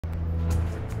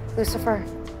Lucifer,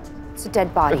 it's a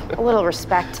dead body. A little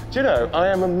respect. Do you know, I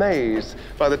am amazed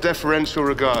by the deferential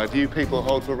regard you people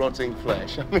hold for rotting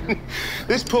flesh. I mean,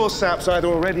 this poor sap's either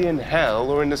already in hell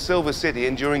or in the Silver City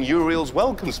enduring Uriel's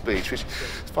welcome speech, which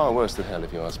is far worse than hell,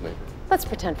 if you ask me. Let's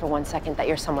pretend for 1 second that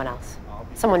you're someone else.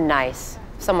 Someone nice,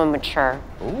 someone mature.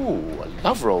 Ooh, I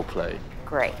love role play.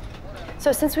 Great.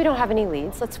 So since we don't have any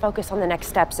leads, let's focus on the next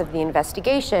steps of the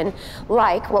investigation,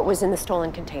 like what was in the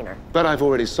stolen container. But I've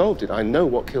already solved it. I know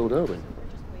what killed Owen.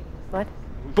 What?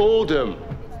 Boredom.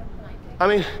 I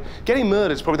mean, getting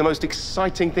murdered is probably the most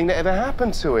exciting thing that ever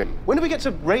happened to him. When do we get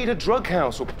to raid a drug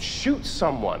house or shoot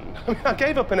someone? I mean, I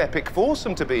gave up an epic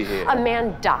foursome to be here. A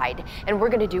man died, and we're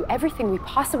gonna do everything we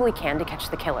possibly can to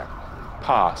catch the killer.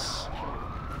 Pass.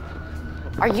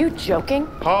 Are you joking?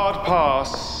 Hard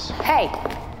pass. Hey,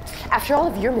 after all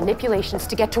of your manipulations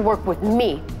to get to work with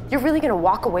me, you're really gonna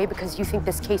walk away because you think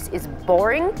this case is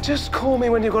boring? Just call me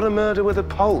when you've got a murder with a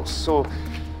pulse, or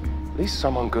at least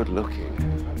someone good looking.